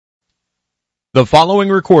The following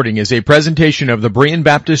recording is a presentation of the Berean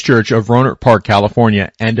Baptist Church of Rohnert Park,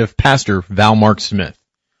 California, and of Pastor Val Mark Smith.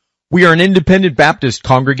 We are an independent Baptist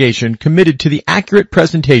congregation committed to the accurate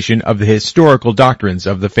presentation of the historical doctrines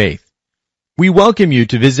of the faith. We welcome you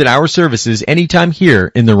to visit our services anytime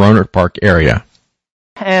here in the Rohnert Park area.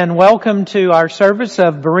 And welcome to our service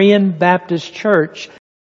of Berean Baptist Church.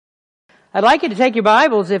 I'd like you to take your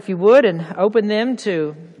Bibles, if you would, and open them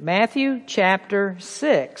to Matthew chapter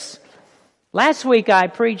 6. Last week I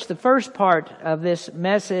preached the first part of this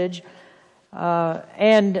message,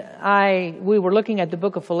 and we were looking at the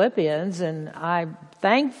book of Philippians, and I'm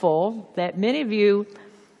thankful that many of you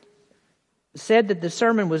said that the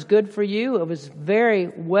sermon was good for you. It was very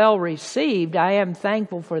well received. I am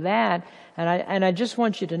thankful for that, and I just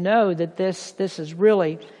want you to know that this has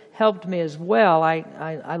really helped me as well.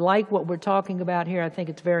 I like what we're talking about here. I think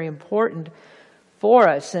it's very important for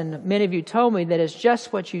us, and many of you told me that it's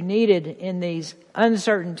just what you needed in these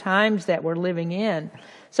uncertain times that we're living in.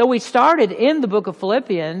 So we started in the book of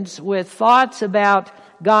Philippians with thoughts about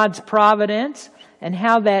God's providence and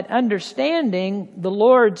how that understanding the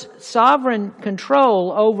Lord's sovereign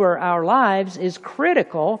control over our lives is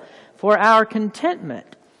critical for our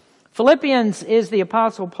contentment. Philippians is the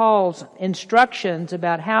Apostle Paul's instructions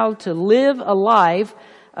about how to live a life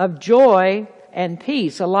of joy and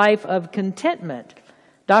peace, a life of contentment.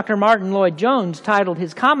 Dr. Martin Lloyd-Jones titled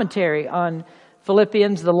his commentary on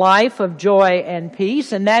Philippians, The Life of Joy and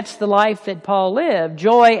Peace, and that's the life that Paul lived,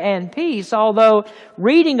 joy and peace. Although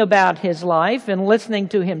reading about his life and listening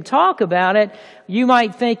to him talk about it, you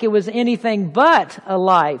might think it was anything but a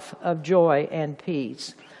life of joy and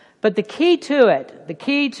peace. But the key to it, the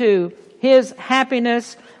key to his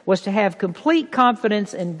happiness, was to have complete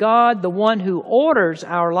confidence in God, the one who orders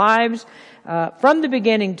our lives from the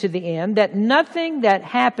beginning to the end, that nothing that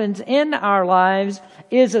happens in our lives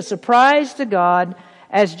is a surprise to God.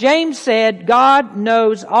 As James said, God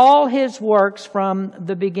knows all His works from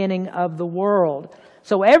the beginning of the world.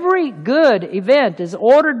 So every good event is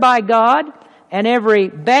ordered by God, and every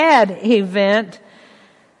bad event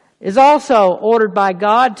is also ordered by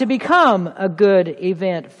God to become a good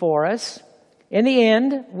event for us. In the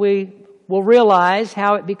end, we will realize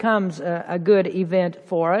how it becomes a good event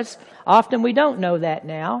for us. Often we don't know that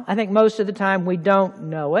now. I think most of the time we don't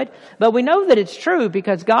know it. But we know that it's true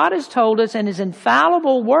because God has told us in His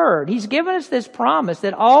infallible Word. He's given us this promise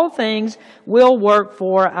that all things will work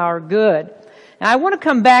for our good. Now I want to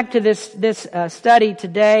come back to this study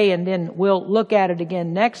today, and then we'll look at it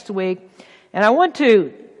again next week. And I want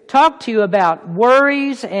to talk to you about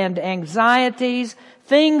worries and anxieties,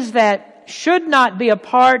 things that should not be a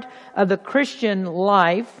part of the Christian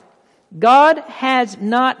life. God has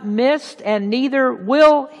not missed, and neither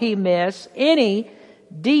will He miss, any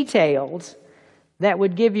details that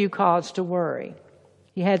would give you cause to worry.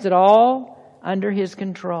 He has it all under His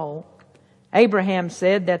control. Abraham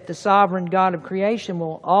said that the sovereign God of creation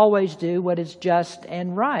will always do what is just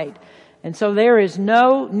and right. And so there is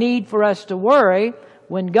no need for us to worry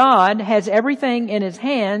when God has everything in His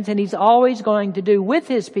hands, and He's always going to do with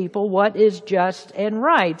His people what is just and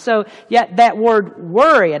right. So yet that word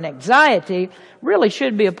worry and anxiety really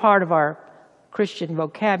should be a part of our Christian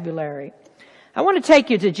vocabulary. I want to take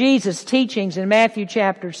you to Jesus' teachings in Matthew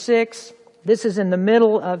chapter 6. This is in the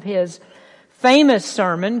middle of His famous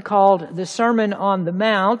sermon called the Sermon on the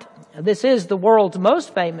Mount. This is the world's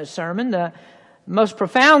most famous sermon, the most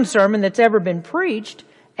profound sermon that's ever been preached.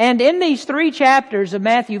 And in these 3 chapters of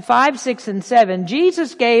Matthew 5, 6, and 7,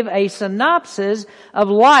 Jesus gave a synopsis of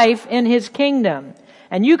life in His kingdom.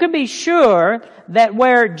 And you can be sure that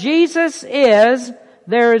where Jesus is,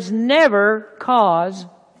 there is never cause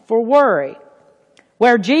for worry.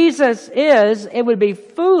 Where Jesus is, it would be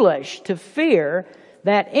foolish to fear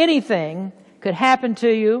that anything could happen to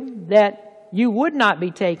you that you would not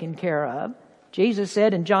be taken care of. Jesus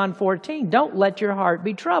said in John 14, don't let your heart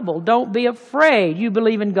be troubled. Don't be afraid. You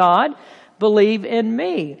believe in God, believe in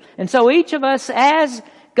me. And so each of us as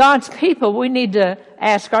God's people, we need to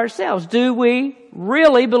ask ourselves, do we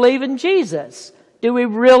really believe in Jesus? Do we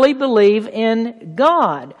really believe in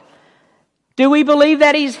God? Do we believe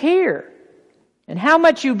that He's here? And how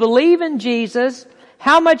much you believe in Jesus,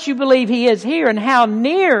 how much you believe He is here, and how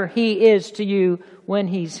near He is to you when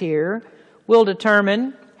He's here will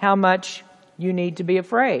determine how much you need to be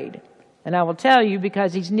afraid. And I will tell you,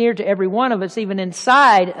 because He's near to every one of us, even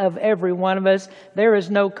inside of every one of us, there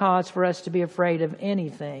is no cause for us to be afraid of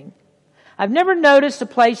anything. I've never noticed a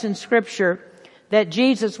place in Scripture that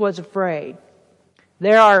Jesus was afraid.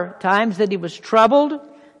 There are times that He was troubled.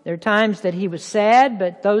 There are times that He was sad,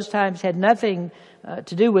 but those times had nothing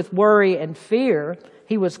to do with worry and fear.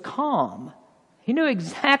 He was calm. He knew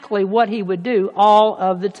exactly what he would do all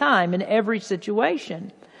of the time in every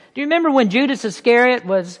situation. Do you remember when Judas Iscariot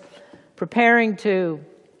was preparing to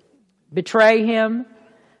betray him?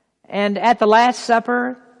 And at the Last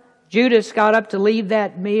Supper, Judas got up to leave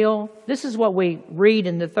that meal. This is what we read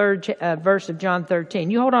in the third verse of John 13.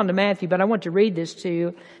 You hold on to Matthew, but I want to read this to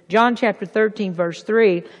you. John chapter 13, verse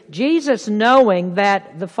 3. Jesus, knowing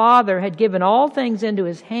that the Father had given all things into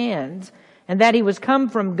his hands, and that he was come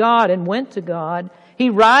from God and went to God, he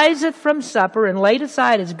riseth from supper and laid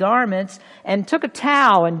aside his garments and took a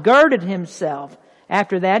towel and girded himself.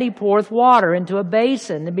 After that he poureth water into a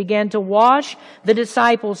basin and began to wash the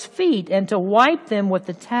disciples' feet and to wipe them with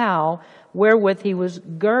the towel wherewith he was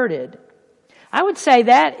girded. I would say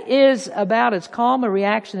that is about as calm a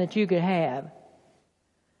reaction that you could have.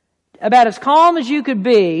 About as calm as you could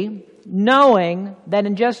be, knowing that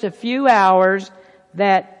in just a few hours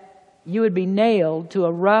that you would be nailed to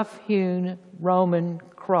a rough-hewn Roman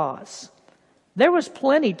cross. There was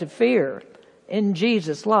plenty to fear in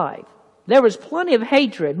Jesus' life. There was plenty of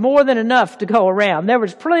hatred, more than enough to go around. There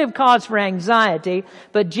was plenty of cause for anxiety,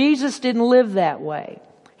 but Jesus didn't live that way.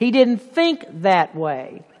 He didn't think that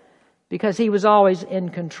way because he was always in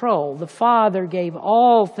control. The Father gave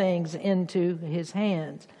all things into his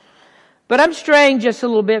hands. But I'm straying just a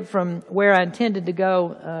little bit from where I intended to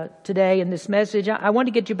go today in this message. I want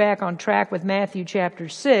to get you back on track with Matthew chapter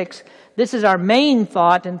 6. This is our main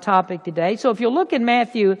thought and topic today. So if you'll look in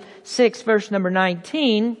Matthew 6, verse number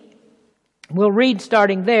 19, we'll read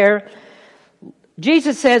starting there.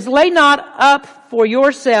 Jesus says, "Lay not up for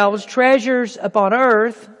yourselves treasures upon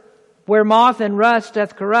earth, where moth and rust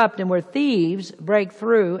doth corrupt, and where thieves break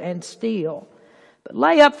through and steal. But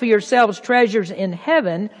lay up for yourselves treasures in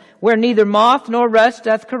heaven, where neither moth nor rust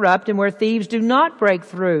doth corrupt, and where thieves do not break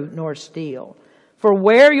through nor steal. For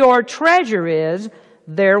where your treasure is,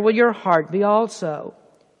 there will your heart be also.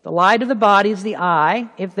 The light of the body is the eye.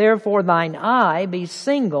 If therefore thine eye be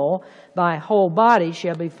single, thy whole body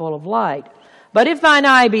shall be full of light. But if thine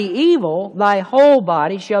eye be evil, thy whole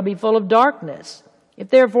body shall be full of darkness. If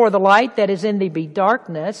therefore the light that is in thee be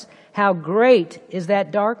darkness, how great is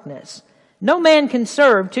that darkness? No man can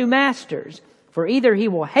serve two masters, for either he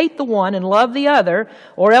will hate the one and love the other,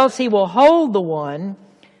 or else he will hold to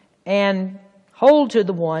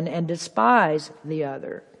the one and despise the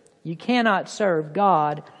other. You cannot serve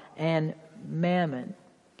God and mammon."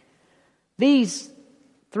 These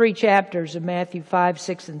 3 chapters of Matthew 5,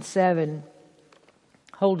 6, and 7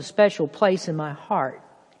 hold a special place in my heart.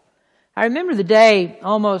 I remember the day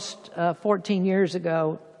almost 14 years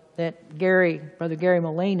ago that Brother Gary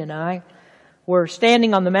Moline and I were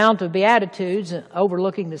standing on the Mount of Beatitudes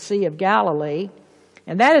overlooking the Sea of Galilee.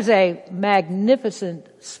 And that is a magnificent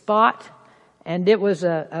spot. And it was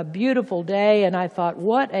a beautiful day. And I thought,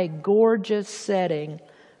 what a gorgeous setting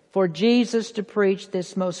for Jesus to preach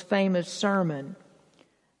this most famous sermon.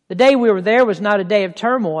 The day we were there was not a day of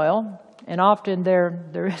turmoil. And often there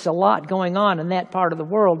is a lot going on in that part of the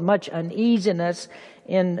world, much uneasiness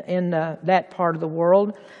in that part of the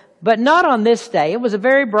world. But not on this day. It was a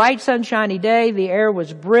very bright, sunshiny day. The air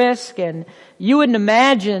was brisk, and you wouldn't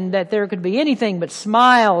imagine that there could be anything but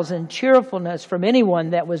smiles and cheerfulness from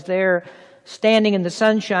anyone that was there standing in the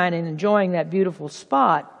sunshine and enjoying that beautiful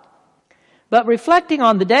spot. But reflecting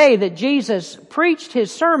on the day that Jesus preached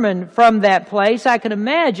his sermon from that place, I can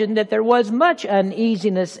imagine that there was much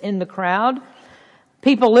uneasiness in the crowd.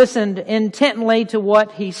 People listened intently to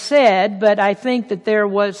what he said, but I think that there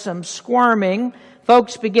was some squirming,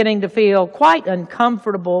 folks beginning to feel quite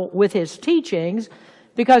uncomfortable with his teachings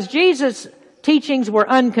because Jesus' teachings were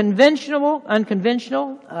unconventional.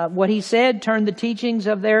 What he said turned the teachings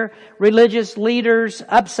of their religious leaders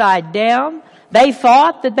upside down. They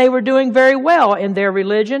thought that they were doing very well in their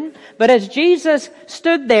religion, but as Jesus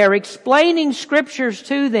stood there explaining scriptures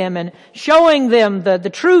to them and showing them the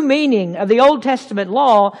true meaning of the Old Testament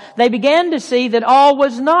law, they began to see that all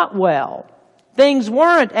was not well. Things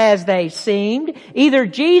weren't as they seemed. Either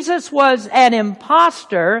Jesus was an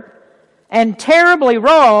imposter and terribly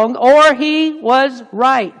wrong, or he was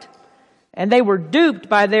right. And they were duped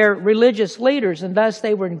by their religious leaders, and thus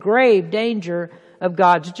they were in grave danger of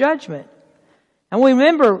God's judgment. And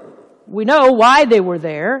we know why they were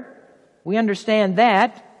there. We understand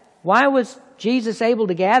that. Why was Jesus able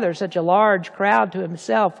to gather such a large crowd to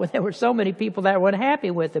himself when there were so many people that were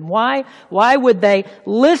unhappy with him? Why would they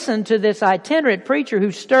listen to this itinerant preacher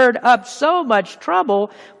who stirred up so much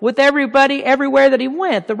trouble with everybody everywhere that he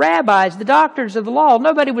went? The rabbis, the doctors of the law,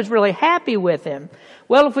 nobody was really happy with him.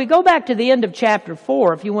 Well, if we go back to the end of chapter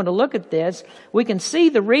 4, if you want to look at this, we can see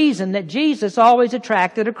the reason that Jesus always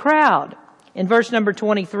attracted a crowd. In verse number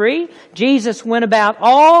 23, Jesus went about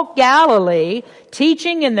all Galilee,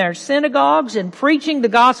 teaching in their synagogues and preaching the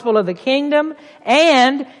gospel of the kingdom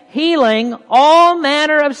and healing all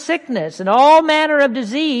manner of sickness and all manner of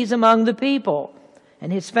disease among the people.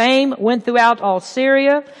 And his fame went throughout all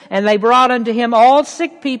Syria, and they brought unto him all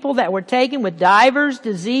sick people that were taken with divers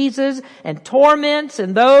diseases and torments,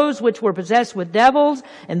 and those which were possessed with devils,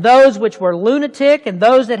 and those which were lunatic, and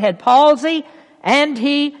those that had palsy, and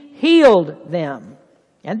he healed them.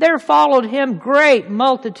 And there followed him great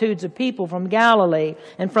multitudes of people from Galilee,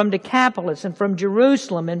 and from Decapolis, and from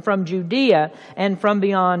Jerusalem, and from Judea, and from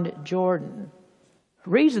beyond Jordan. The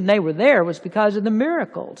reason they were there was because of the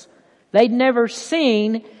miracles. They'd never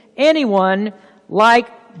seen anyone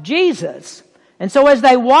like Jesus. And so as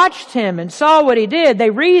they watched him and saw what he did, they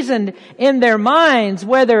reasoned in their minds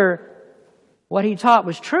whether what he taught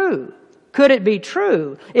was true. Could it be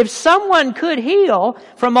true? If someone could heal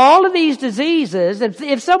from all of these diseases,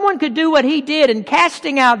 if someone could do what he did in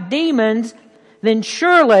casting out demons, then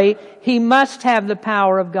surely he must have the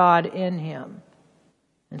power of God in him.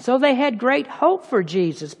 And so they had great hope for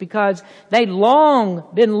Jesus because they'd long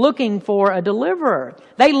been looking for a deliverer.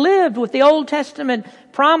 They lived with the Old Testament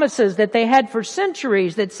promises that they had for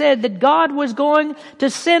centuries that said that God was going to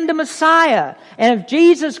send a Messiah. And if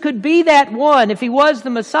Jesus could be that one, if he was the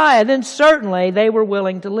Messiah, then certainly they were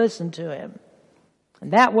willing to listen to him.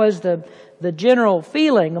 And that was the general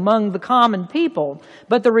feeling among the common people.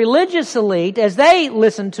 But the religious elite, as they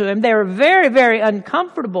listened to him, they were very, very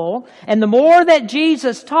uncomfortable. And the more that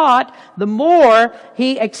Jesus taught, the more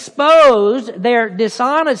he exposed their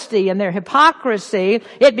dishonesty and their hypocrisy.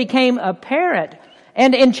 It became apparent.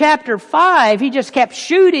 And in chapter 5, he just kept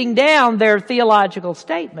shooting down their theological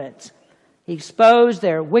statements. He exposed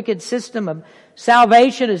their wicked system of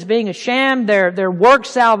salvation as being a sham, their work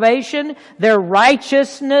salvation, their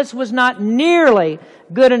righteousness was not nearly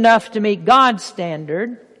good enough to meet God's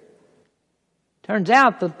standard. Turns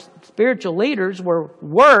out the spiritual leaders were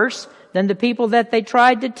worse than the people that they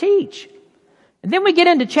tried to teach. And then we get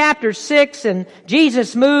into chapter 6, and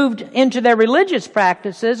Jesus moved into their religious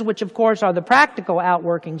practices, which of course are the practical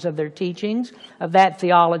outworkings of their teachings, of that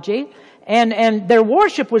theology. And their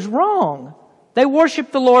worship was wrong. They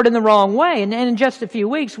worshiped the Lord in the wrong way. And in just a few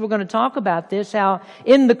weeks, we're going to talk about this, how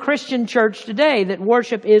in the Christian church today that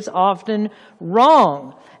worship is often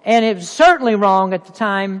wrong. And it was certainly wrong at the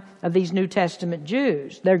time of these New Testament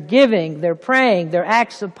Jews. Their giving, their praying, their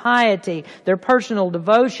acts of piety, their personal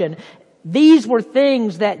devotion. These were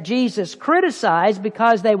things that Jesus criticized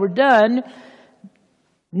because they were done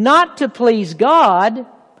not to please God,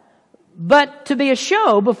 but to be a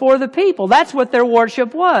show before the people. That's what their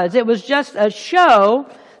worship was. It was just a show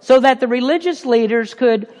so that the religious leaders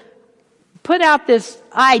could put out this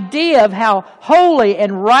idea of how holy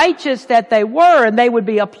and righteous that they were, and they would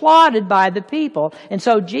be applauded by the people. And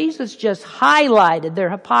so Jesus just highlighted their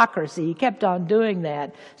hypocrisy. He kept on doing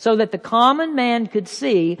that so that the common man could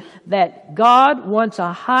see that God wants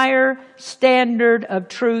a higher standard of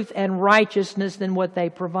truth and righteousness than what they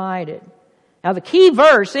provided. Now the key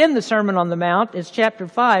verse in the Sermon on the Mount is chapter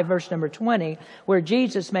 5, verse number 20, where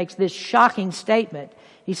Jesus makes this shocking statement.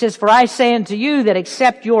 He says, "For I say unto you that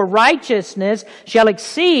except your righteousness shall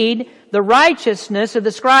exceed the righteousness of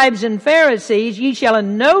the scribes and Pharisees, ye shall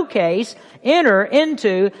in no case enter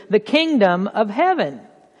into the kingdom of heaven."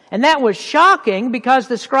 And that was shocking because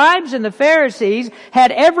the scribes and the Pharisees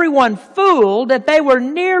had everyone fooled that they were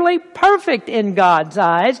nearly perfect in God's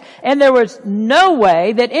eyes, and there was no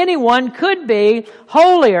way that anyone could be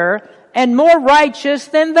holier and more righteous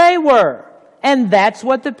than they were. And that's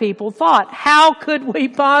what the people thought. How could we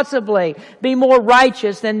possibly be more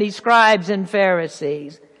righteous than these scribes and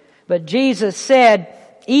Pharisees? But Jesus said,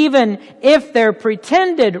 even if their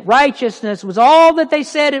pretended righteousness was all that they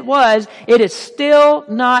said it was, it is still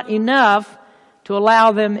not enough to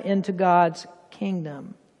allow them into God's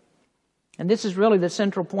kingdom. And this is really the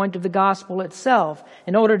central point of the gospel itself.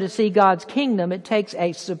 In order to see God's kingdom, it takes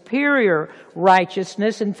a superior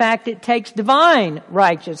righteousness. In fact, it takes divine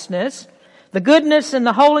righteousness. The goodness and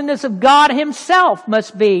the holiness of God Himself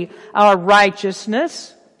must be our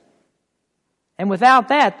righteousness. And without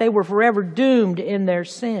that, they were forever doomed in their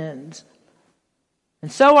sins.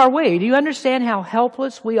 And so are we. Do you understand how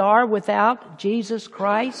helpless we are without Jesus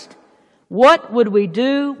Christ? What would we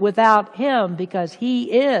do without Him? Because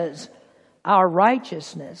He is our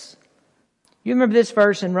righteousness. You remember this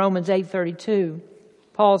verse in Romans 8:32.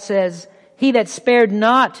 Paul says, "He that spared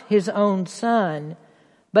not His own Son,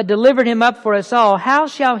 but delivered Him up for us all, how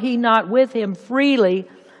shall He not with Him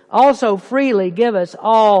also freely give us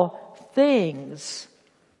all things?"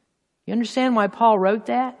 You understand why Paul wrote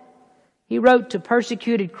that? He wrote to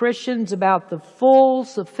persecuted Christians about the full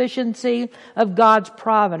sufficiency of God's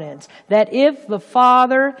providence. That if the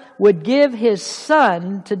Father would give His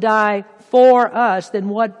Son to die for us, then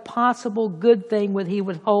what possible good thing would He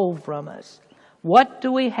withhold from us? What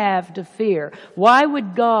do we have to fear? Why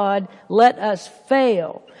would God let us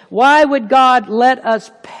fail? Why would God let us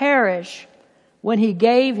perish when He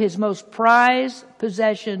gave His most prized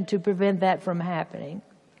possession to prevent that from happening?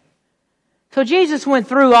 So Jesus went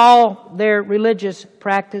through all their religious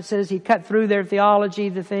practices. He cut through their theology,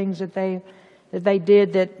 the things that they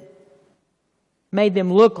did that made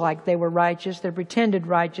them look like they were righteous, their pretended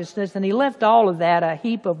righteousness, and He left all of that a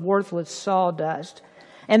heap of worthless sawdust.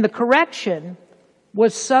 And the correction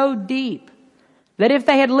was so deep that if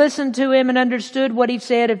they had listened to Him and understood what He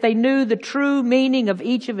said, if they knew the true meaning of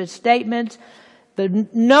each of His statements,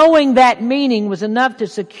 knowing that meaning was enough to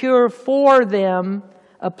secure for them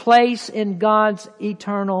a place in God's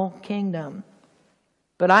eternal kingdom.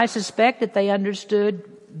 But I suspect that they understood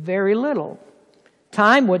very little.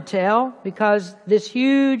 Time would tell, because this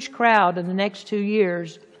huge crowd in the next 2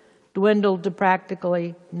 years dwindled to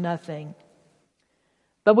practically nothing.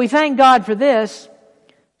 But we thank God for this,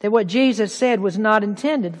 that what Jesus said was not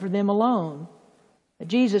intended for them alone. That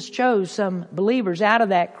Jesus chose some believers out of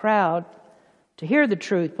that crowd to hear the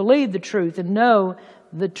truth, believe the truth, and know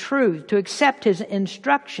the truth, to accept His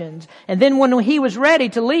instructions. And then when He was ready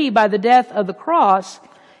to leave by the death of the cross,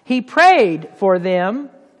 He prayed for them,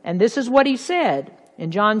 and this is what He said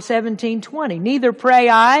in John 17:20. Neither pray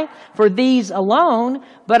I for these alone,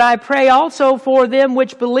 but I pray also for them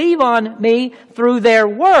which believe on Me through their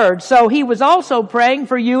word. So He was also praying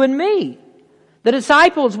for you and me. The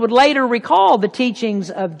disciples would later recall the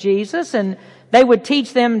teachings of Jesus, and they would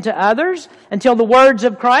teach them to others until the words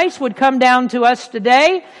of Christ would come down to us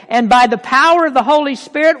today. And by the power of the Holy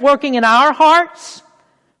Spirit working in our hearts,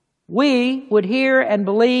 we would hear and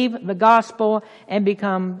believe the gospel and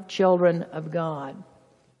become children of God.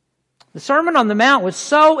 The Sermon on the Mount was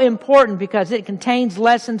so important because it contains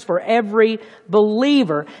lessons for every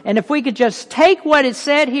believer. And if we could just take what is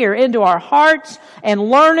said here into our hearts and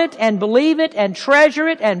learn it and believe it and treasure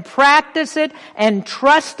it and practice it and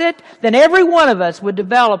trust it, then every one of us would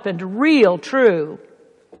develop into real, true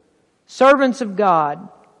servants of God,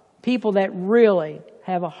 people that really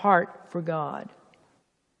have a heart for God.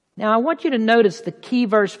 Now, I want you to notice the key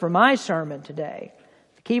verse for my sermon today.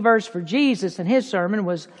 The key verse for Jesus in His sermon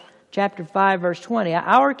was chapter 5, verse 20.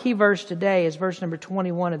 Our key verse today is verse number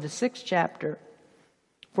 21 of the 6th chapter.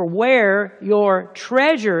 For where your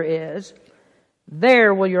treasure is,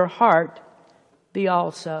 there will your heart be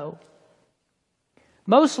also.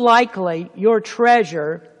 Most likely, your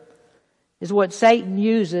treasure is what Satan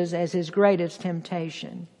uses as his greatest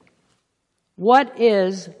temptation. What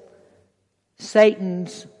is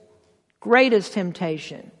Satan's greatest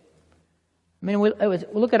temptation? I mean, we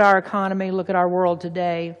look at our economy, look at our world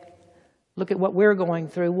today. Look at what we're going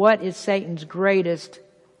through. What is Satan's greatest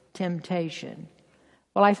temptation?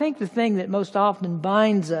 Well, I think the thing that most often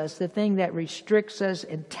binds us, the thing that restricts us,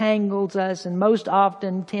 entangles us, and most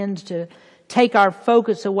often tends to take our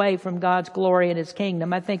focus away from God's glory and His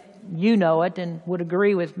kingdom, I think you know it and would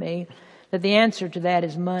agree with me, that the answer to that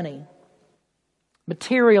is money.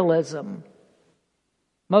 Materialism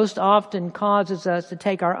most often causes us to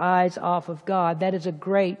take our eyes off of God. That is a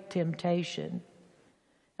great temptation.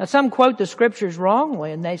 Now, some quote the Scriptures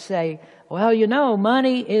wrongly and they say, well, you know,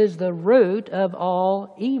 money is the root of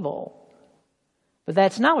all evil. But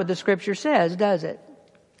that's not what the Scripture says, does it?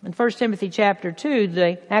 In 1 Timothy chapter 2,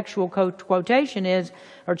 the actual quotation is,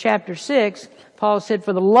 or chapter 6, Paul said,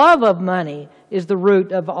 for the love of money is the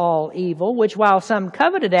root of all evil, which while some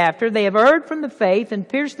coveted after, they have erred from the faith and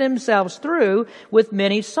pierced themselves through with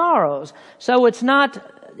many sorrows. So it's not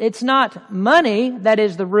money that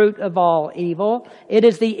is the root of all evil. It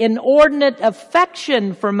is the inordinate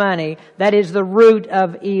affection for money that is the root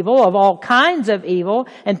of evil, of all kinds of evil.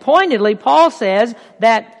 And pointedly, Paul says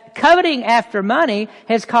that coveting after money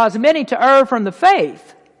has caused many to err from the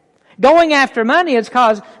faith. Going after money has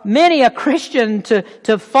caused many a Christian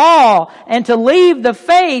to fall and to leave the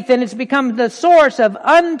faith, and it's become the source of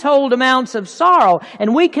untold amounts of sorrow.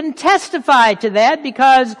 And we can testify to that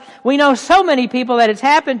because we know so many people that it's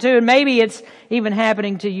happened to, and maybe it's even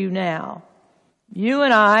happening to you now. You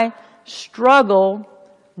and I struggle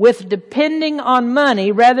with depending on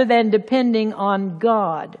money rather than depending on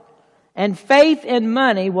God. And faith in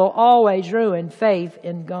money will always ruin faith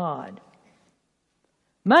in God.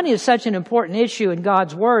 Money is such an important issue in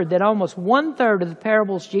God's Word that almost 1/3 of the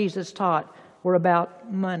parables Jesus taught were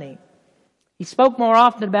about money. He spoke more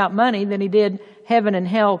often about money than He did heaven and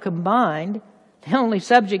hell combined. The only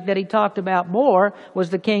subject that he talked about more was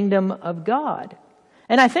the kingdom of God.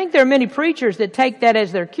 And I think there are many preachers that take that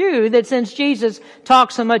as their cue, that since Jesus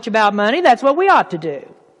talks so much about money, that's what we ought to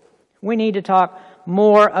do. We need to talk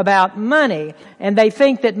more about money. And they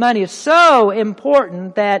think that money is so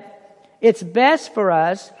important that it's best for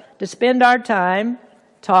us to spend our time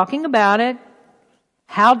talking about it,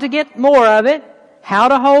 how to get more of it, how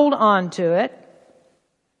to hold on to it.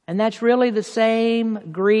 And that's really the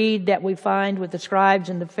same greed that we find with the scribes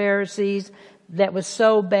and the Pharisees that was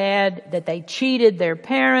so bad that they cheated their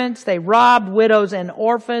parents, they robbed widows and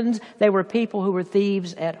orphans, they were people who were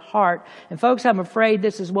thieves at heart. And folks, I'm afraid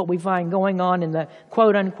this is what we find going on in the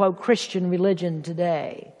quote-unquote Christian religion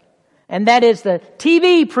today. And that is the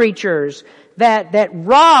TV preachers that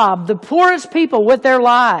rob the poorest people with their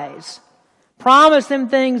lies, promise them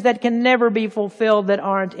things that can never be fulfilled that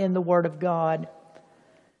aren't in the Word of God.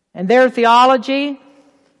 And their theology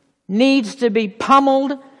needs to be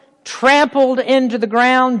pummeled, trampled into the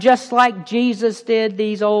ground, just like Jesus did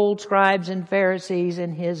these old scribes and Pharisees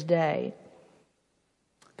in His day.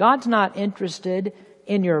 God's not interested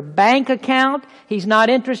in your bank account. He's not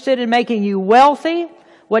interested in making you wealthy.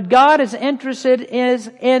 What God is interested is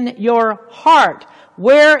in your heart.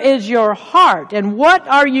 Where is your heart? And what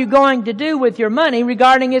are you going to do with your money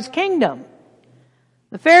regarding His kingdom?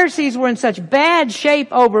 The Pharisees were in such bad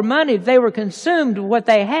shape over money that they were consumed with what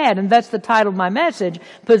they had, and that's the title of my message,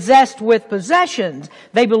 possessed with possessions.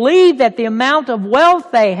 They believed that the amount of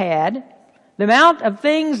wealth they had, the amount of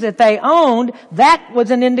things that they owned, that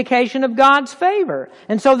was an indication of God's favor.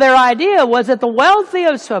 And so their idea was that the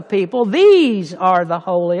wealthiest of people, these are the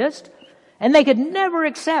holiest, and they could never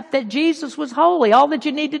accept that Jesus was holy. All that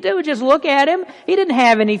you need to do is just look at Him. He didn't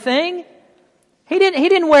have anything. He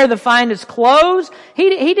didn't wear the finest clothes.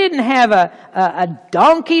 He didn't have a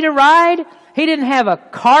donkey to ride. He didn't have a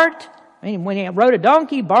cart. I mean, when he rode a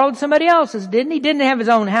donkey, he borrowed somebody else's, didn't he? He didn't have his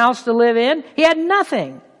own house to live in. He had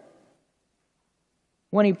nothing.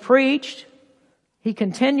 When he preached, he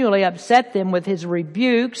continually upset them with his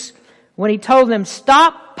rebukes. When he told them,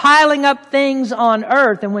 stop piling up things on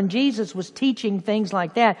earth. And when Jesus was teaching things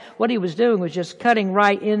like that, what he was doing was just cutting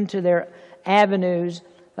right into their avenues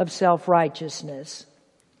of self-righteousness.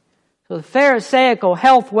 So the Pharisaical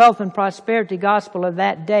health, wealth, and prosperity gospel of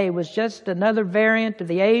that day was just another variant of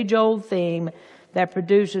the age-old theme that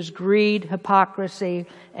produces greed, hypocrisy,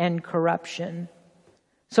 and corruption.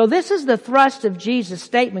 So this is the thrust of Jesus'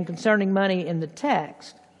 statement concerning money in the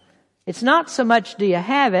text. It's not so much do you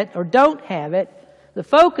have it or don't have it. The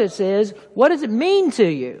focus is, what does it mean to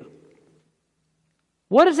you?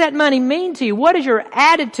 What does that money mean to you? What is your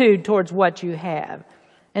attitude towards what you have?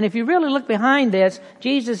 And if you really look behind this,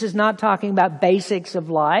 Jesus is not talking about basics of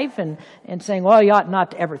life and saying, well, you ought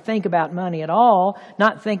not to ever think about money at all,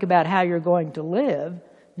 not think about how you're going to live.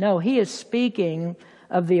 No, He is speaking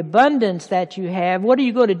of the abundance that you have. What are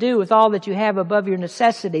you going to do with all that you have above your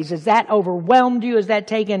necessities? Has that overwhelmed you? Has that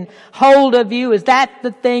taken hold of you? Is that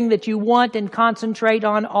the thing that you want and concentrate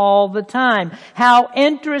on all the time? How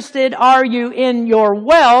interested are you in your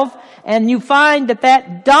wealth? And you find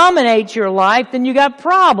that dominates your life, then you got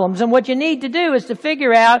problems. And what you need to do is to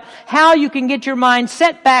figure out how you can get your mind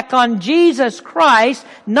set back on Jesus Christ,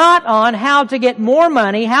 not on how to get more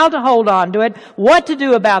money, how to hold on to it, what to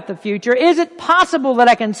do about the future. Is it possible that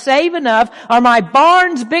I can save enough? Are my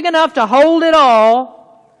barns big enough to hold it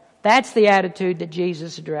all? That's the attitude that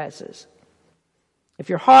Jesus addresses. If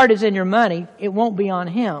your heart is in your money, it won't be on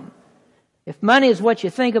Him. If money is what you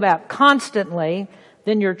think about constantly,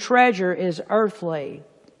 then your treasure is earthly.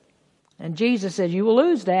 And Jesus says, you will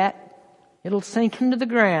lose that. It'll sink into the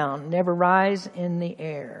ground, never rise in the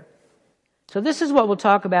air. So this is what we'll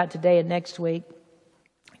talk about today and next week.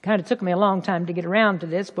 It kind of took me a long time to get around to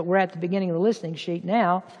this, but we're at the beginning of the listening sheet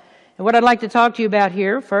now. And what I'd like to talk to you about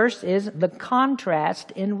here first is the contrast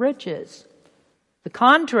in riches. The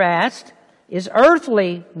contrast is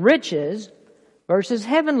earthly riches versus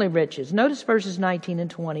heavenly riches. Notice verses 19 and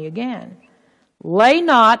 20 again. Lay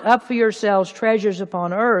not up for yourselves treasures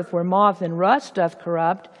upon earth, where moth and rust doth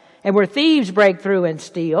corrupt, and where thieves break through and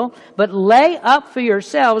steal. But lay up for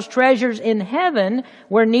yourselves treasures in heaven,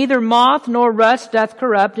 where neither moth nor rust doth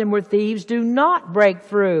corrupt, and where thieves do not break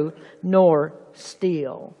through nor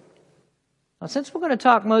steal. Now, since we're going to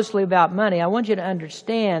talk mostly about money, I want you to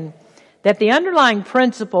understand that the underlying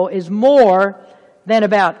principle is more than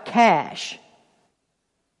about cash.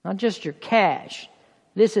 Not just your cash.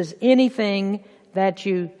 This is anything that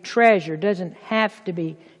you treasure. Doesn't have to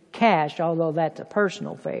be cash, although that's a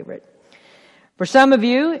personal favorite. For some of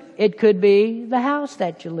you, it could be the house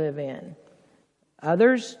that you live in.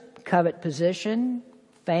 Others covet position,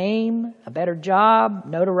 fame, a better job,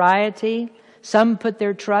 notoriety. Some put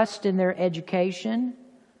their trust in their education.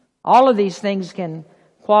 All of these things can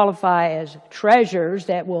qualify as treasures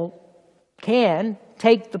that can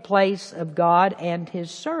take the place of God and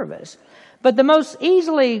His service. But the most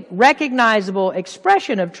easily recognizable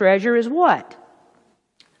expression of treasure is what?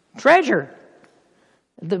 Treasure.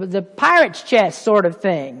 The pirate's chest sort of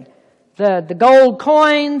thing. The gold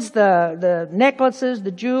coins, the necklaces,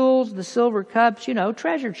 the jewels, the silver cups,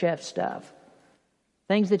 treasure chest stuff.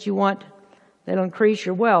 Things that you want that'll increase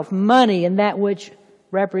your wealth. Money and that which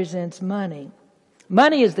represents money.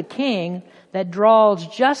 Money is the king that draws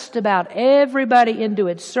just about everybody into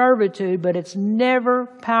its servitude, but it's never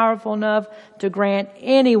powerful enough to grant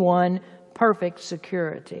anyone perfect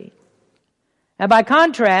security. Now, by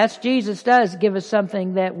contrast, Jesus does give us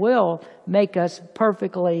something that will make us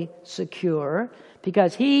perfectly secure,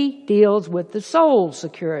 because He deals with the soul's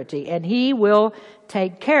security, and He will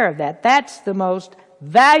take care of that. That's the most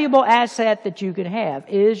valuable asset that you can have,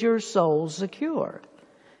 is your soul secure.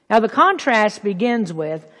 Now, the contrast begins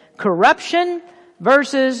with corruption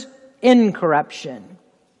versus incorruption.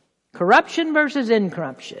 Corruption versus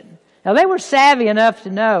incorruption. Now, they were savvy enough to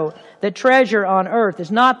know that treasure on earth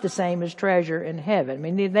is not the same as treasure in heaven.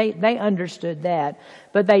 I mean, they understood that.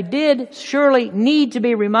 But they did surely need to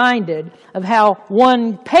be reminded of how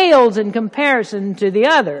one pales in comparison to the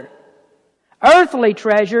other. Earthly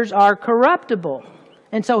treasures are corruptible.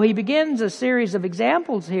 And so he begins a series of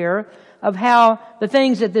examples here of how the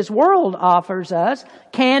things that this world offers us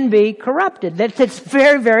can be corrupted. That it's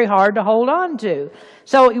very, very hard to hold on to.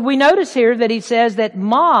 So we notice here that he says that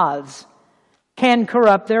moths can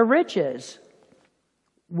corrupt their riches.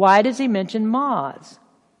 Why does he mention moths?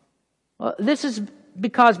 Well, this is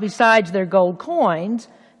because besides their gold coins,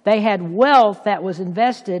 they had wealth that was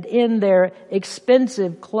invested in their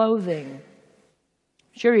expensive clothing.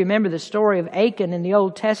 Sure, you remember the story of Achan in the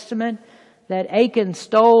Old Testament, that Achan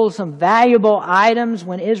stole some valuable items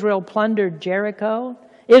when Israel plundered Jericho.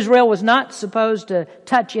 Israel was not supposed to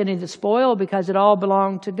touch any of the spoil because it all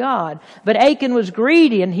belonged to God. But Achan was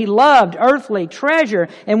greedy and he loved earthly treasure.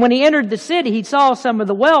 And when he entered the city, he saw some of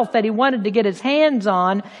the wealth that he wanted to get his hands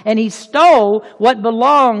on, and he stole what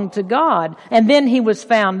belonged to God. And then he was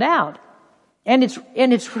found out. And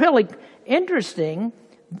it's really interesting,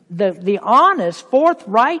 the honest,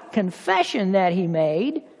 forthright confession that he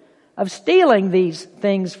made of stealing these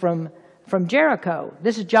things from Jericho.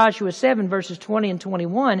 This is Joshua 7 verses 20 and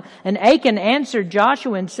 21. And Achan answered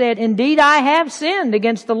Joshua and said, "Indeed I have sinned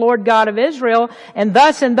against the Lord God of Israel, and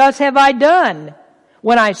thus have I done.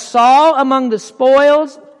 When I saw among the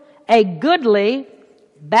spoils a goodly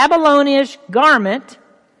Babylonish garment,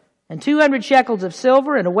 and 200 shekels of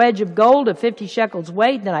silver, and a wedge of gold of 50 shekels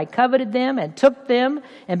weight, then I coveted them and took them,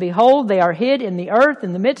 and behold, they are hid in the earth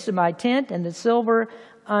in the midst of my tent, and the silver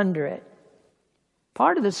under it."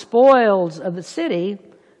 Part of the spoils of the city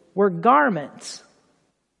were garments.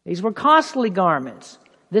 These were costly garments.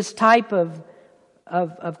 This type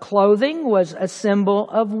of clothing was a symbol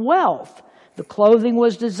of wealth. The clothing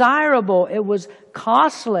was desirable. It was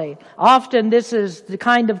costly. Often this is the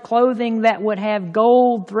kind of clothing that would have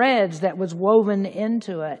gold threads that was woven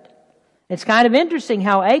into it. It's kind of interesting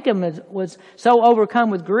how Achan was so overcome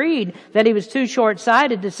with greed that he was too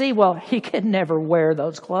short-sighted to see, well, he could never wear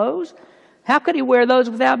those clothes. How could he wear those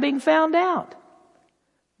without being found out?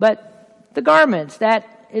 But the garments,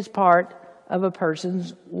 that is part of a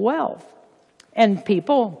person's wealth. And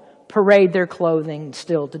people parade their clothing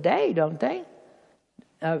still today, don't they?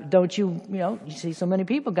 Don't you see so many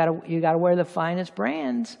people, you got to wear the finest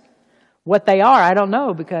brands. What they are, I don't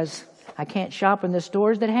know, because I can't shop in the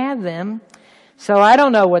stores that have them. So I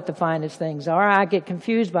don't know what the finest things are. I get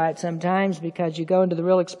confused by it sometimes because you go into the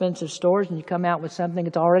real expensive stores and you come out with something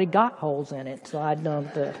that's already got holes in it. So I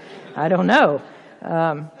don't know.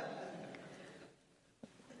 That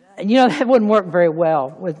wouldn't work very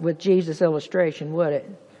well with Jesus' illustration, would it?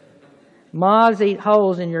 Moths eat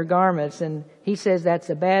holes in your garments, and he says that's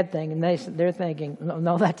a bad thing, and they're thinking,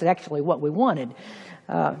 no, that's actually what we wanted.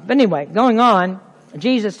 But anyway, going on,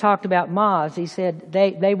 Jesus talked about moths. He said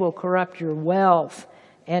they will corrupt your wealth.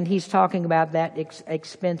 And he's talking about that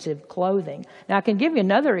expensive clothing. Now, I can give you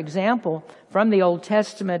another example from the Old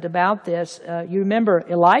Testament about this. You remember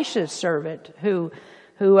Elisha's servant who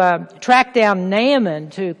tracked down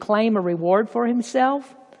Naaman to claim a reward for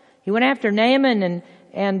himself. He went after Naaman,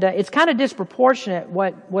 and it's kind of disproportionate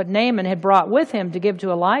what Naaman had brought with him to give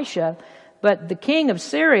to Elisha. But the king of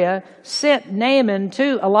Syria sent Naaman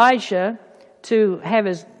to Elisha to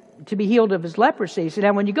be healed of his leprosy. So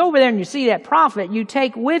now when you go over there and you see that prophet, you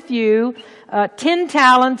take with you 10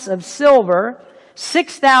 talents of silver,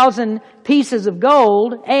 6,000 pieces of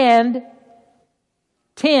gold and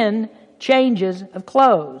 10 changes of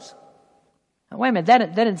clothes. Now, wait a minute,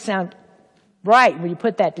 that doesn't sound right when you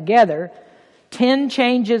put that together. 10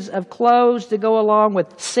 changes of clothes to go along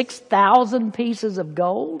with 6,000 pieces of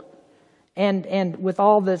gold, and with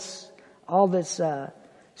all this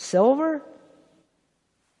silver.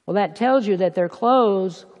 Well, that tells you that their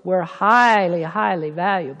clothes were highly, highly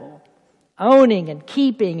valuable. Owning and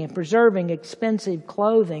keeping and preserving expensive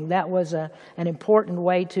clothing, that was an important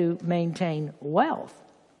way to maintain wealth.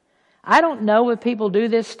 I don't know if people do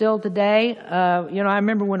this still today. I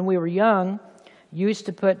remember when we were young, you used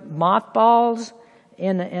to put mothballs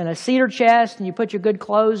in a cedar chest, and you put your good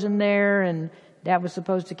clothes in there, and that was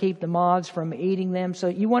supposed to keep the moths from eating them. So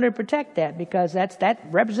you wanted to protect that because that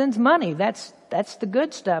represents money. That's the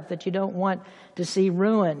good stuff that you don't want to see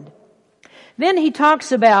ruined. Then he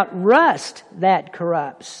talks about rust that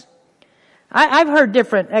corrupts. I've heard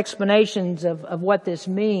different explanations of what this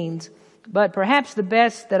means, but perhaps the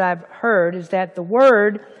best that I've heard is that the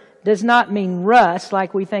word does not mean rust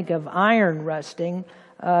like we think of iron rusting,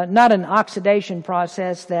 not an oxidation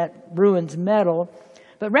process that ruins metal,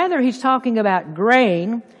 but rather he's talking about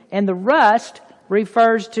grain, and the rust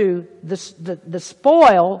refers to the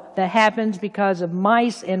spoil that happens because of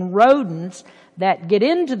mice and rodents that get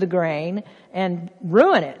into the grain and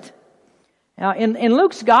ruin it. Now, in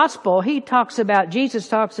Luke's gospel, Jesus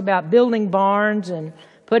talks about building barns and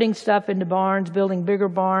putting stuff into barns, building bigger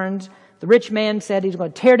barns. The rich man said he's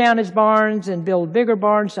going to tear down his barns and build bigger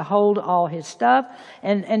barns to hold all his stuff.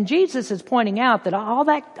 And Jesus is pointing out that all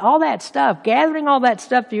that stuff, gathering all that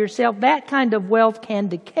stuff to yourself, that kind of wealth can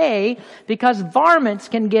decay because varmints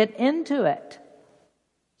can get into it.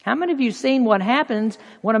 How many of you seen what happens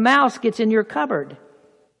when a mouse gets in your cupboard?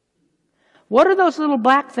 What are those little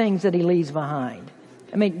black things that he leaves behind?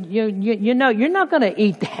 I mean, you know, you're not going to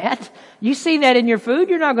eat that. You see that in your food,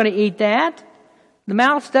 you're not going to eat that. The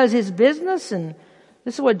mouse does his business, and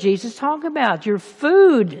this is what Jesus talked about. Your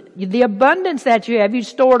food, the abundance that you have, you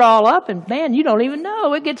store it all up, and man, you don't even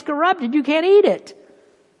know. It gets corrupted. You can't eat it.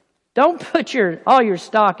 Don't put all your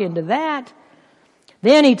stock into that.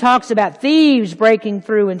 Then he talks about thieves breaking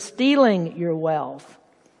through and stealing your wealth.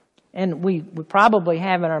 And we probably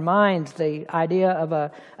have in our minds the idea of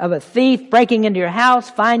a thief breaking into your house,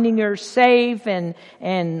 finding your safe,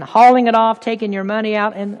 and hauling it off, taking your money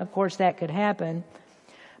out. And of course that could happen.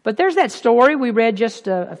 But there's that story we read just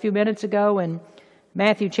a few minutes ago in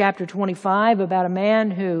Matthew chapter 25 about a man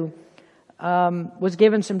who was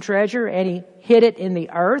given some treasure and he hid it in the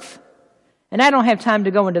earth. And I don't have time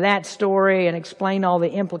to go into that story and explain all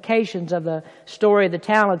the implications of the story of the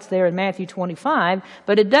talents there in Matthew 25,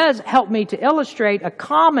 but it does help me to illustrate a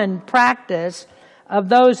common practice of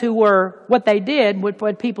those who were, what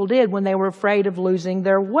people did when they were afraid of losing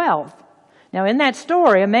their wealth. Now in that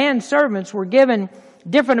story, a man's servants were given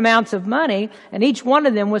different amounts of money, and each one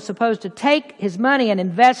of them was supposed to take his money and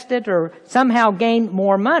invest it or somehow gain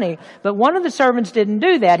more money. But one of the servants didn't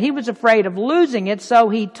do that. He was afraid of losing it, so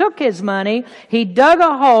he took his money, he dug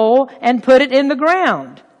a hole and put it in the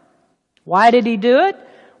ground. Why did he do it?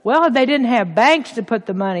 Well, they didn't have banks to put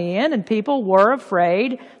the money in, and people were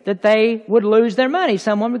afraid that they would lose their money.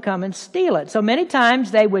 Someone would come and steal it. So many times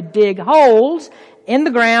they would dig holes in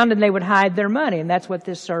the ground and they would hide their money, and that's what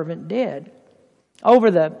this servant did.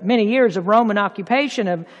 Over the many years of Roman occupation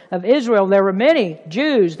of Israel, there were many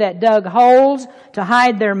Jews that dug holes to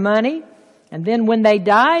hide their money. And then when they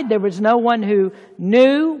died, there was no one who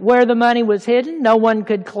knew where the money was hidden. No one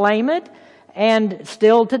could claim it. And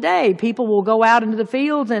still today, people will go out into the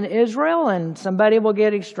fields in Israel and somebody will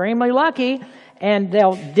get extremely lucky and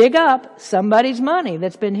they'll dig up somebody's money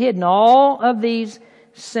that's been hidden all of these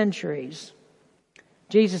centuries.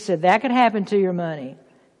 Jesus said that could happen to your money.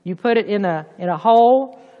 You put it in a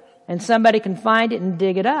hole and somebody can find it and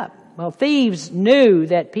dig it up. Well, thieves knew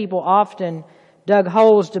that people often dug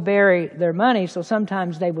holes to bury their money, so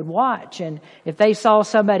sometimes they would watch. And if they saw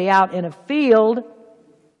somebody out in a field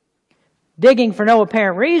digging for no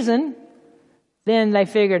apparent reason, then they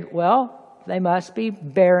figured, well, they must be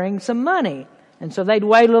burying some money. And so they'd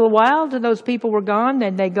wait a little while till those people were gone,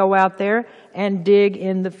 then they'd go out there and dig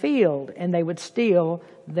in the field, and they would steal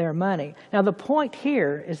their money. Now the point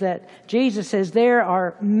here is that Jesus says there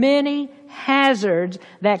are many hazards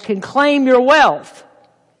that can claim your wealth.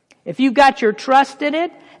 If you've got your trust in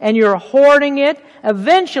it and you're hoarding it,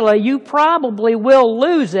 eventually you probably will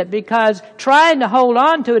lose it, because trying to hold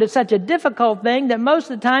on to it is such a difficult thing that most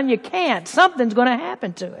of the time you can't. Something's going to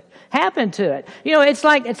happen to it. You know, it's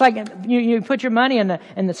like you put your money in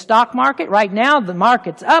the stock market. Right now the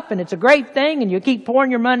market's up and it's a great thing, and you keep pouring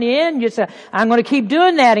your money in. You say, I'm going to keep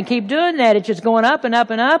doing that and keep doing that. It's just going up and up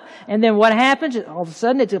and up. And then what happens? All of a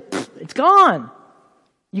sudden it's gone.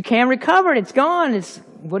 You can't recover it. It's gone.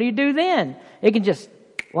 What do you do then? It can just,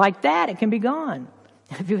 like that, it can be gone.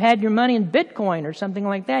 If you had your money in Bitcoin or something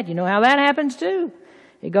like that, you know how that happens too.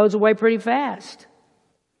 It goes away pretty fast.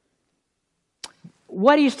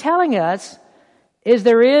 What he's telling us is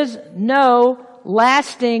there is no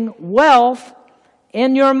lasting wealth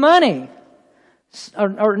in your money.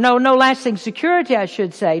 Or no lasting security, I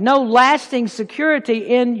should say. No lasting security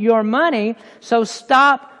in your money. So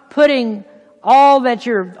stop putting all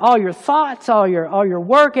your thoughts, all your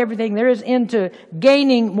work, everything there is into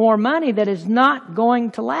gaining more money that is not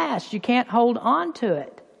going to last. You can't hold on to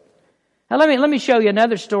it. Now let me show you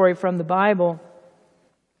another story from the Bible.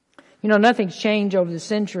 You know, nothing's changed over the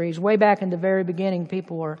centuries. Way back in the very beginning,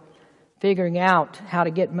 people were figuring out how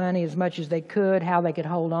to get money as much as they could, how they could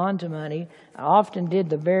hold on to money. Often did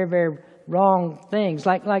the very, very wrong things.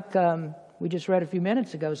 Like we just read a few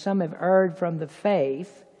minutes ago, some have erred from the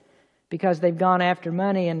faith because they've gone after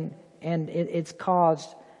money, and it's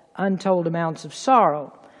caused untold amounts of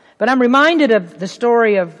sorrow. But I'm reminded of the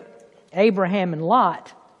story of Abraham and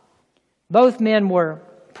Lot. Both men were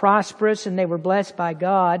prosperous and they were blessed by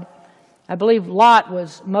God. I believe Lot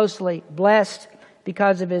was mostly blessed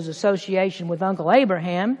because of his association with Uncle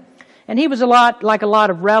Abraham. And he was a lot like a lot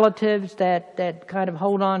of relatives that kind of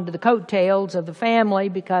hold on to the coattails of the family,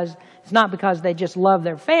 because it's not because they just love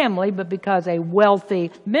their family, but because a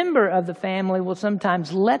wealthy member of the family will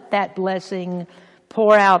sometimes let that blessing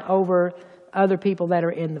pour out over other people that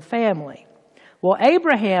are in the family. Well,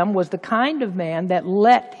 Abraham was the kind of man that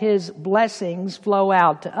let his blessings flow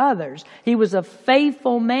out to others. He was a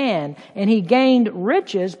faithful man, and he gained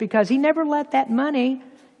riches because he never let that money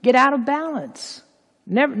get out of balance.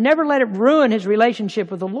 Never let it ruin his relationship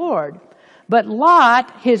with the Lord. But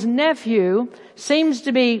Lot, his nephew, seems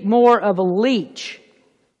to be more of a leech.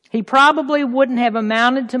 He probably wouldn't have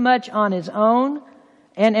amounted to much on his own.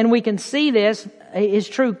 And we can see this, his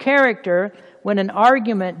true character, when an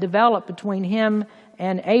argument developed between him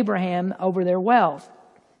and Abraham over their wealth.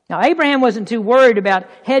 Now, Abraham wasn't too worried about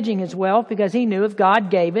hedging his wealth, because he knew if God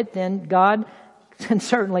gave it, then God can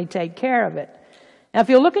certainly take care of it. Now, if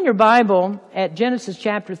you look in your Bible at Genesis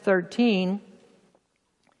chapter 13,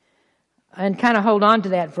 and kind of hold on to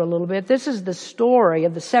that for a little bit, this is the story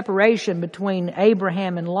of the separation between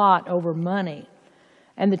Abraham and Lot over money.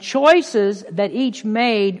 And the choices that each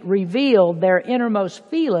made revealed their innermost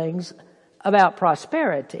feelings about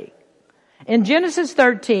prosperity. In Genesis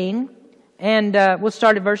 13, and we'll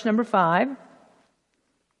start at verse number 5.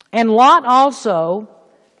 And Lot also,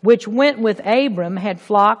 which went with Abram, had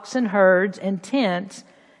flocks and herds and tents,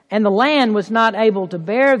 and the land was not able to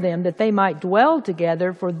bear them, that they might dwell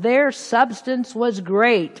together, for their substance was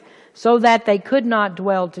great, so that they could not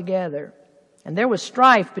dwell together. And there was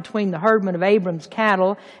strife between the herdmen of Abram's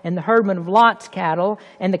cattle and the herdmen of Lot's cattle,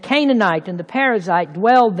 and the Canaanite and the Perizzite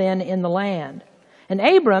dwelled then in the land. And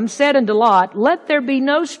Abram said unto Lot, Let there be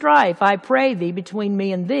no strife, I pray thee, between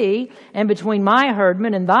me and thee, and between my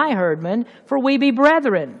herdmen and thy herdmen, for we be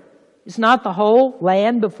brethren. Is not the whole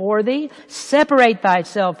land before thee? Separate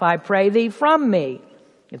thyself, I pray thee, from me.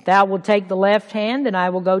 If thou wilt take the left hand, then I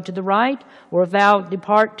will go to the right, or if thou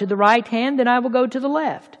depart to the right hand, then I will go to the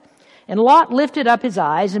left. And Lot lifted up his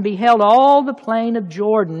eyes and beheld all the plain of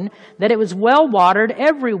Jordan, that it was well watered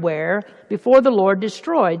everywhere, before the Lord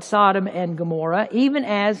destroyed Sodom and Gomorrah, even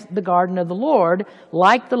as the garden of the Lord,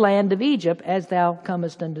 like the land of Egypt, as thou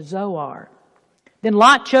comest unto Zoar. Then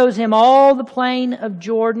Lot chose him all the plain of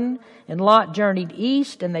Jordan, and Lot journeyed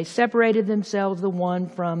east, and they separated themselves the one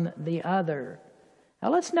from the other. Now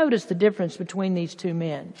let's notice the difference between these two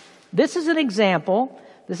men. This is an example.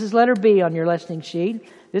 This is letter B on your listening sheet.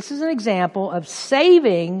 This is an example of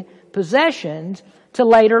saving possessions to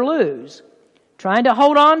later lose. Trying to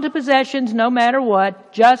hold on to possessions no matter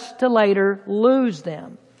what, just to later lose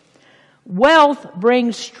them. Wealth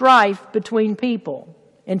brings strife between people.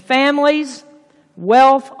 In families,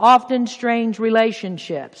 wealth often strains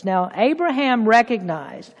relationships. Now, Abraham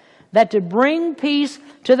recognized that to bring peace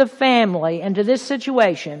to the family and to this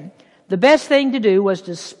situation, the best thing to do was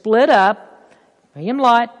to split up. He and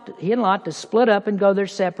Lot to split up and go their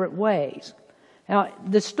separate ways. Now,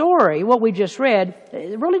 the story, what we just read,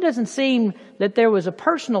 it really doesn't seem that there was a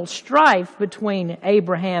personal strife between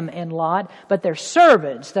Abraham and Lot, but their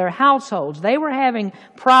servants, their households, they were having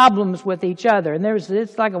problems with each other, and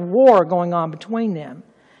it's like a war going on between them.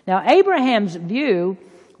 Now, Abraham's view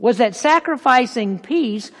was that sacrificing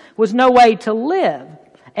peace was no way to live.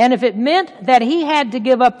 And if it meant that he had to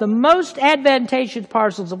give up the most advantageous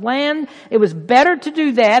parcels of land, it was better to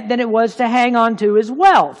do that than it was to hang on to his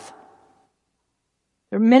wealth.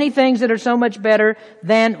 There are many things that are so much better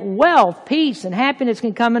than wealth. Peace and happiness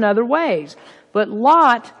can come in other ways. But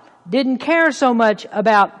Lot didn't care so much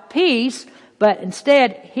about peace, but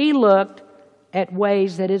instead he looked at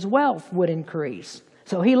ways that his wealth would increase.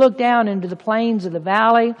 So he looked down into the plains of the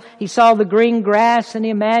valley. He saw the green grass, and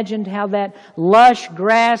he imagined how that lush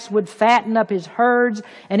grass would fatten up his herds.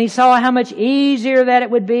 And he saw how much easier that it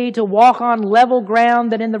would be to walk on level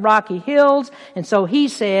ground than in the rocky hills. And so he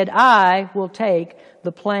said, I will take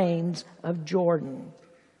the plains of Jordan.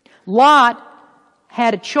 Lot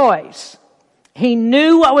had a choice. He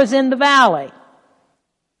knew what was in the valley.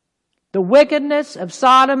 The wickedness of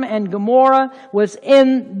Sodom and Gomorrah was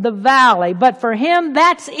in the valley. But for him,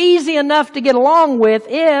 that's easy enough to get along with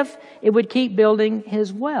if it would keep building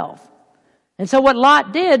his wealth. And so what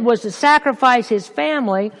Lot did was to sacrifice his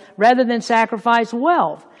family rather than sacrifice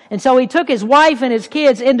wealth. And so he took his wife and his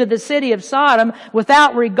kids into the city of Sodom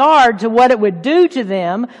without regard to what it would do to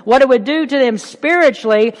them, what it would do to them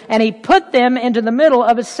spiritually, and he put them into the middle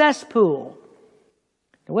of a cesspool.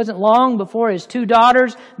 It wasn't long before his 2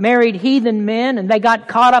 daughters married heathen men, and they got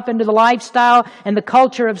caught up into the lifestyle and the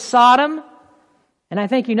culture of Sodom. And I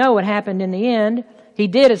think you know what happened in the end. He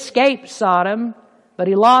did escape Sodom, but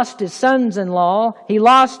he lost his sons-in-law, he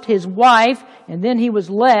lost his wife, and then he was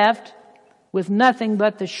left with nothing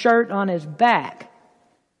but the shirt on his back.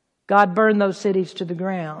 God burned those cities to the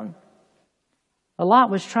ground.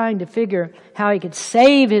 Lot was trying to figure how he could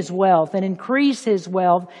save his wealth and increase his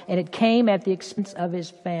wealth, and it came at the expense of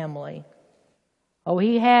his family. Oh,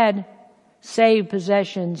 he had saved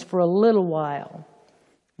possessions for a little while,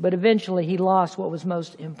 but eventually he lost what was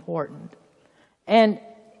most important. And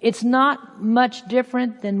it's not much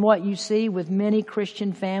different than what you see with many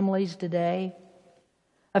Christian families today.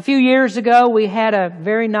 A few years ago, we had a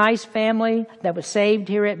very nice family that was saved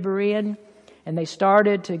here at Berean, and they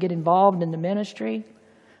started to get involved in the ministry.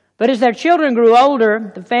 But as their children grew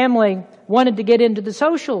older, the family wanted to get into the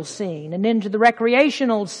social scene and into the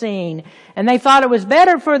recreational scene. And they thought it was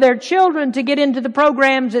better for their children to get into the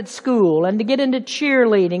programs at school and to get into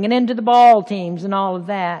cheerleading and into the ball teams and all of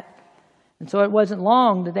that. And so it wasn't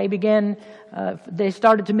long that they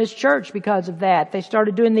started to miss church because of that. They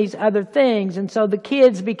started doing these other things. And so the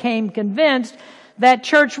kids became convinced that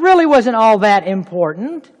church really wasn't all that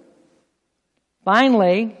important.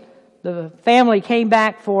 Finally, the family came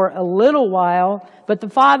back for a little while, but the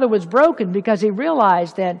father was broken because he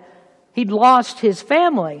realized that he'd lost his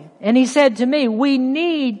family. And he said to me, we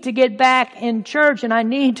need to get back in church, and I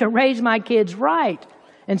need to raise my kids right.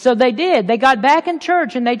 And so they did. They got back in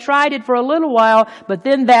church and they tried it for a little while, but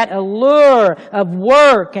then that allure of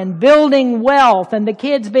work and building wealth and the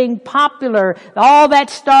kids being popular, all that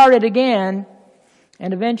started again.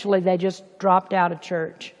 And eventually they just dropped out of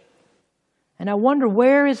church. And I wonder,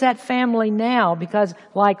 where is that family now? Because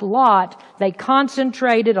like Lot, they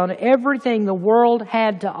concentrated on everything the world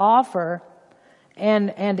had to offer.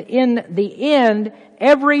 And in the end,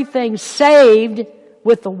 everything saved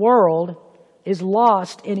with the world is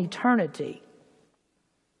lost in eternity.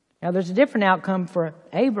 Now there's a different outcome for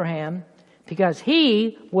Abraham because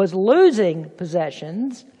he was losing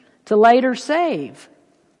possessions to later save.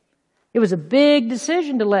 It was a big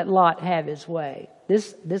decision to let Lot have his way.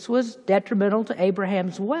 This was detrimental to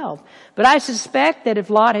Abraham's wealth. But I suspect that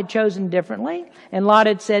if Lot had chosen differently, and Lot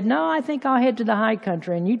had said, no, I think I'll head to the high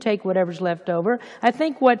country and you take whatever's left over, I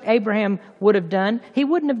think what Abraham would have done, he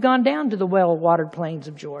wouldn't have gone down to the well-watered plains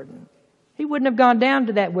of Jordan. He wouldn't have gone down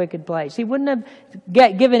to that wicked place. He wouldn't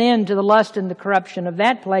have given in to the lust and the corruption of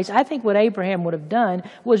that place. I think what Abraham would have done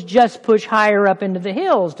was just push higher up into the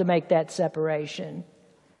hills to make that separation.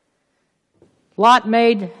 Lot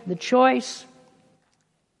made the choice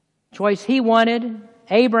he wanted.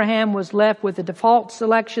 Abraham was left with a default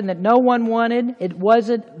selection that no one wanted. It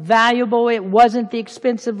wasn't valuable. It wasn't the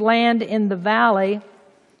expensive land in the valley.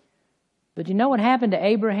 But you know what happened to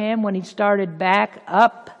Abraham when he started back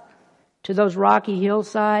up to those rocky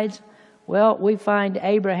hillsides? Well, we find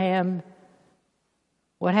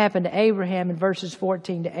what happened to Abraham in verses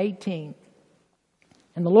 14 to 18.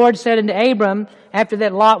 And the Lord said unto Abram, after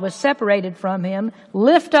that Lot was separated from him,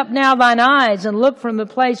 Lift up now thine eyes, and look from the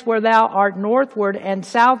place where thou art northward, and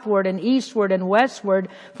southward, and eastward, and westward.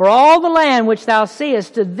 For all the land which thou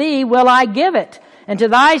seest, to thee will I give it, and to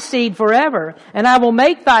thy seed forever. And I will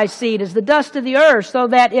make thy seed as the dust of the earth, so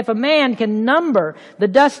that if a man can number the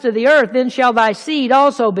dust of the earth, then shall thy seed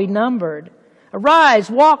also be numbered. Arise,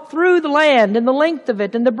 walk through the land, and the length of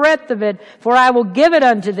it, and the breadth of it, for I will give it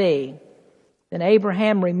unto thee. Then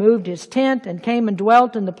Abraham removed his tent and came and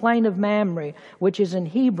dwelt in the plain of Mamre, which is in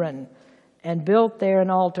Hebron, and built there an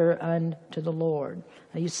altar unto the Lord.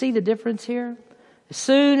 Now you see the difference here? As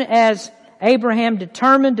soon as Abraham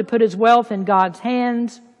determined to put his wealth in God's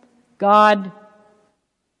hands, God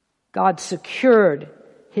secured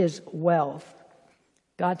his wealth.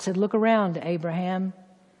 God said, look around, Abraham.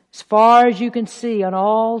 As far as you can see on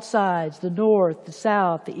all sides, the north, the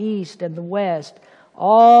south, the east, and the west,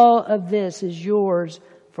 all of this is yours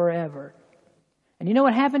forever. And you know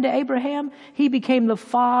what happened to Abraham? He became the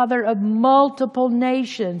father of multiple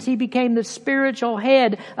nations. He became the spiritual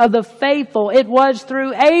head of the faithful. It was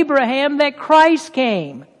through Abraham that Christ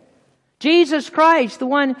came. Jesus Christ, the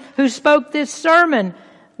one who spoke this sermon,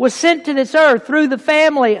 was sent to this earth through the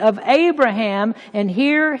family of Abraham, and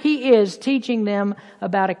here he is teaching them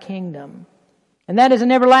about a kingdom. And that is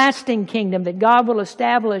an everlasting kingdom that God will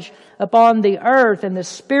establish upon the earth, and the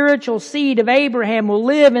spiritual seed of Abraham will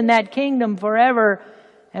live in that kingdom forever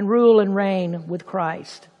and rule and reign with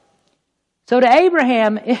Christ. So to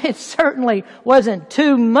Abraham, it certainly wasn't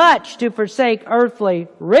too much to forsake earthly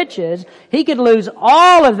riches. He could lose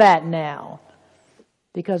all of that now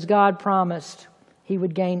because God promised he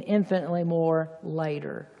would gain infinitely more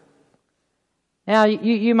later. Now,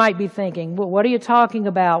 you might be thinking, well, what are you talking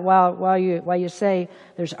about while you say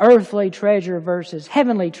there's earthly treasure versus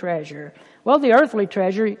heavenly treasure? Well, the earthly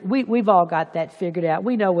treasure, we've all got that figured out.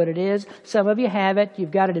 We know what it is. Some of you have it. You've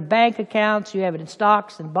got it in bank accounts. You have it in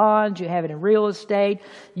stocks and bonds. You have it in real estate.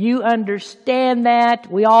 You understand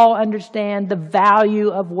that. We all understand the value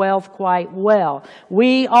of wealth quite well.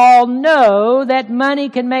 We all know that money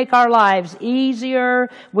can make our lives easier.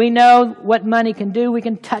 We know what money can do. We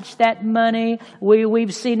can touch that money.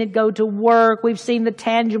 We've seen it go to work. We've seen the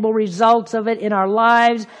tangible results of it in our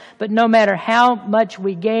lives. But no matter how much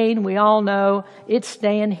we gain, we all know it's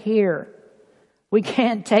staying here. We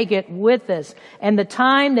can't take it with us. And the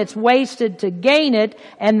time that's wasted to gain it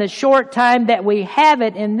and the short time that we have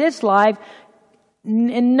it in this life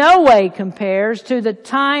in no way compares to the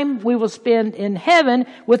time we will spend in heaven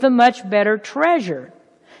with a much better treasure.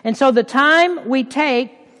 And so the time we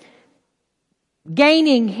take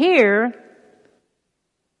gaining here,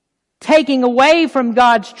 taking away from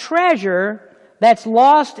God's treasure that's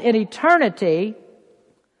lost in eternity,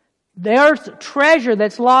 the earth's treasure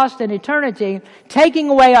that's lost in eternity, taking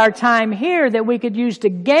away our time here that we could use to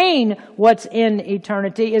gain what's in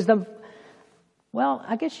eternity is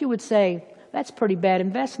I guess you would say that's pretty bad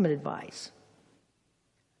investment advice.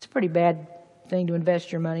 It's a pretty bad thing to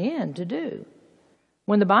invest your money in to do.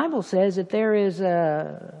 When the Bible says that there is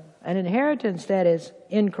an inheritance that is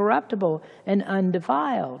incorruptible and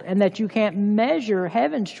undefiled, and that you can't measure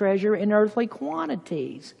heaven's treasure in earthly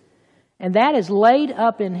quantities. And that is laid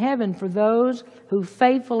up in heaven for those who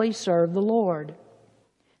faithfully serve the Lord.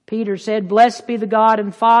 Peter said, Blessed be the God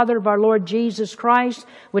and Father of our Lord Jesus Christ,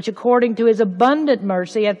 which according to his abundant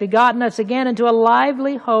mercy hath begotten us again into a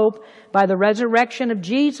lively hope by the resurrection of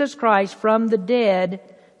Jesus Christ from the dead,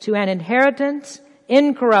 to an inheritance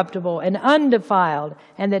incorruptible and undefiled,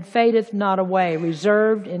 and that fadeth not away,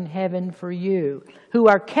 reserved in heaven for you, who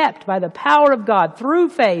are kept by the power of God through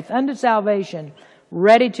faith unto salvation,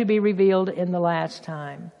 ready to be revealed in the last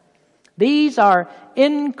time. These are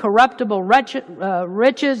incorruptible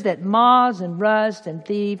riches that moths and rust and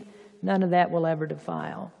thief, none of that will ever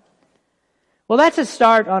defile. Well, that's a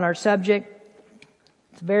start on our subject.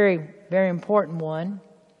 It's a very, very important one.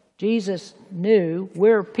 Jesus knew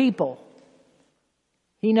we're people.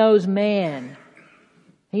 He knows man.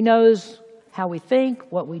 He knows how we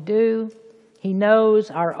think, what we do. He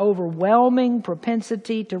knows our overwhelming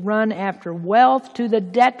propensity to run after wealth to the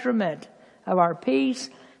detriment of our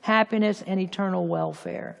peace, happiness, and eternal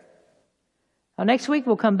welfare. Now, next week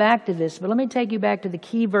we'll come back to this, but let me take you back to the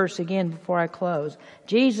key verse again before I close.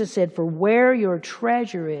 Jesus said, For where your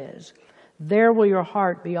treasure is, there will your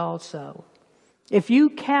heart be also. If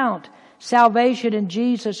you count salvation in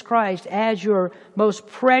Jesus Christ as your most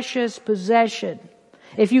precious possession,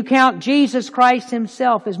 if you count Jesus Christ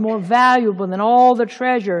himself as more valuable than all the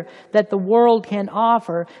treasure that the world can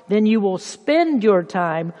offer, then you will spend your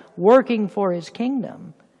time working for his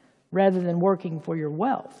kingdom rather than working for your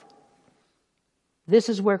wealth. This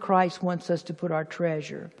is where Christ wants us to put our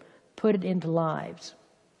treasure. Put it into lives.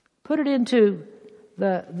 Put it into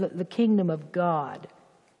the kingdom of God.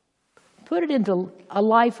 Put it into a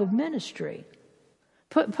life of ministry.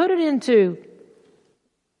 Put it into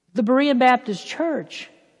the Berean Baptist Church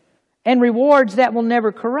and rewards that will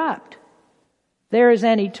never corrupt. There is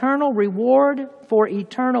an eternal reward for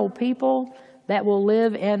eternal people that will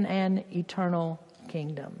live in an eternal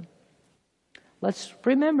kingdom. Let's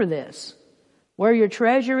remember this. Where your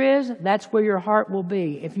treasure is, that's where your heart will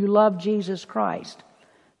be. If you love Jesus Christ,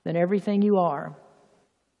 then everything you are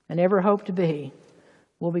and ever hope to be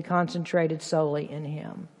will be concentrated solely in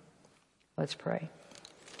Him. Let's pray.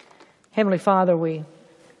 Heavenly Father, we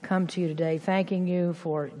come to you today thanking you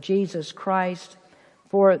for Jesus Christ,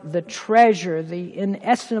 for the treasure, the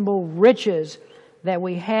inestimable riches that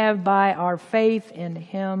we have by our faith in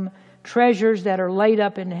Him, treasures that are laid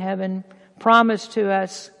up in heaven, promised to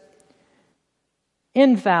us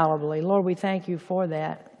infallibly. Lord, we thank you for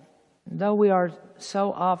that. Though we are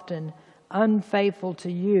so often unfaithful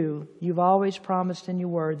to you, you've always promised in your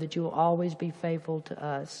word that you will always be faithful to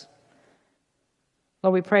us.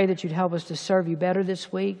 Lord, we pray that you'd help us to serve you better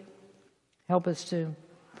this week. Help us to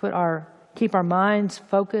keep our minds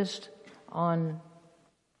focused on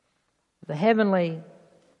the heavenly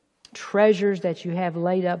treasures that you have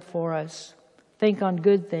laid up for us. Think on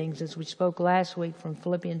good things, as we spoke last week from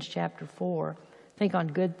Philippians chapter 4. Think on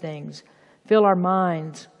good things. Fill our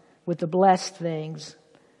minds with the blessed things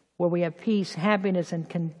where we have peace, happiness, and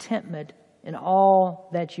contentment in all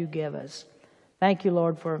that you give us. Thank you,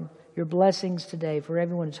 Lord, for your blessings today, for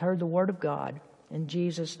everyone who's heard the word of God. In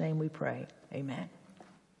Jesus' name we pray. Amen.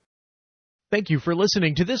 Thank you for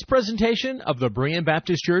listening to this presentation of the Berean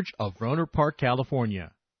Baptist Church of Rohnert Park,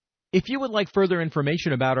 California. If you would like further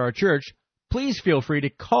information about our church, please feel free to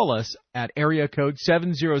call us at area code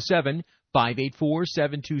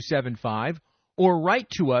 707-584-7275 or write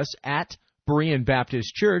to us at Berean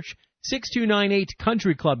Baptist Church, 6298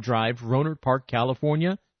 Country Club Drive, Rohnert Park,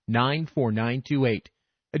 California, 94928.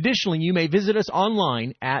 Additionally, you may visit us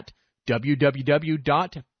online at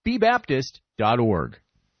www.bbaptist.org.